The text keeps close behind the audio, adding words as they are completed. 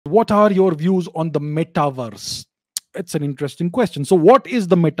what are your views on the metaverse? It's an interesting question. So what is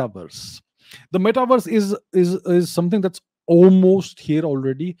the metaverse? The metaverse is something that's almost here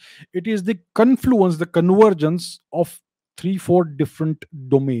already. It is the confluence, the convergence of three four different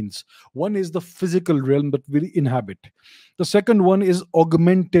domains. One is the physical realm that we inhabit. The second one is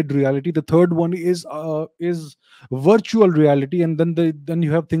augmented reality. The third one is virtual reality, and then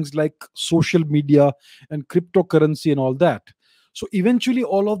you have things like social media and cryptocurrency and all that. So eventually,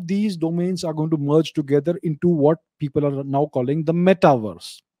 all of these domains are going to merge together into what people are now calling the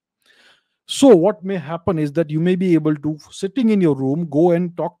metaverse. So what may happen is that you may be able to, sitting in your room, go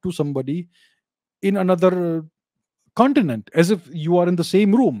and talk to somebody in another continent as if you are in the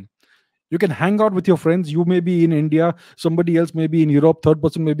same room. You can hang out with your friends. You may be in India, somebody else may be in Europe, third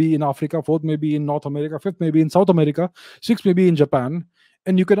person may be in Africa, fourth may be in North America, fifth may be in South America, sixth may be in Japan.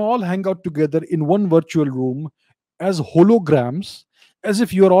 And you can all hang out together in one virtual room as holograms, as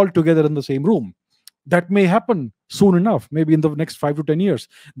if you are all together in the same room. That may happen soon enough, maybe in the next 5 to 10 years.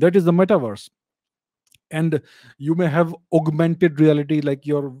 That is the metaverse. And you may have augmented reality, like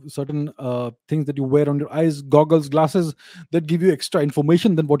your certain things that you wear on your eyes, goggles, glasses, that give you extra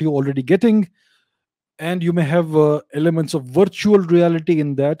information than what you're already getting. And you may have elements of virtual reality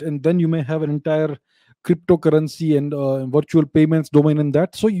in that, and then you may have an entire cryptocurrency and virtual payments domain in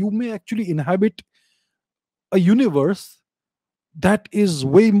that. So you may actually inhabit a universe that is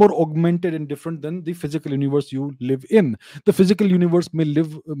way more augmented and different than the physical universe you live in. The physical universe may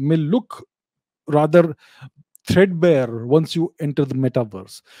look rather threadbare once you enter the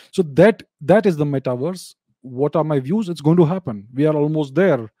metaverse. So that is the metaverse. What are my views? It's going to happen. We are almost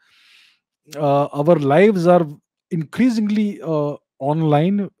there. Our lives are increasingly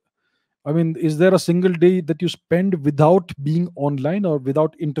online. I mean, is there a single day that you spend without being online or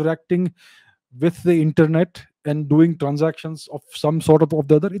without interacting with the internet and doing transactions of some sort of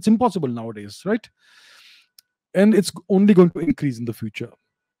the other? It's impossible nowadays, right? And it's only going to increase in the future.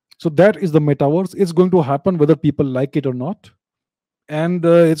 So that is the metaverse. It's going to happen whether people like it or not, and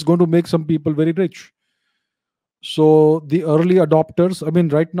it's going to make some people very rich. So the early adopters, I mean,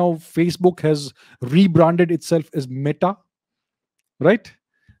 right now Facebook has rebranded itself as Meta, right?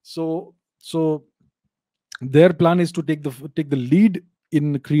 So their plan is to take the lead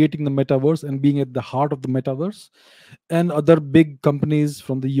in creating the metaverse and being at the heart of the metaverse. And other big companies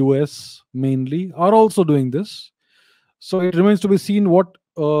from the US mainly are also doing this. So it remains to be seen what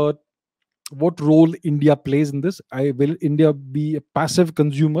role India plays in this. Will India be a passive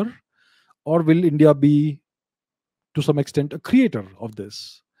consumer, or will India be, to some extent, a creator of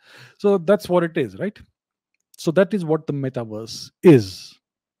this? So that's what it is, right? So that is what the metaverse is.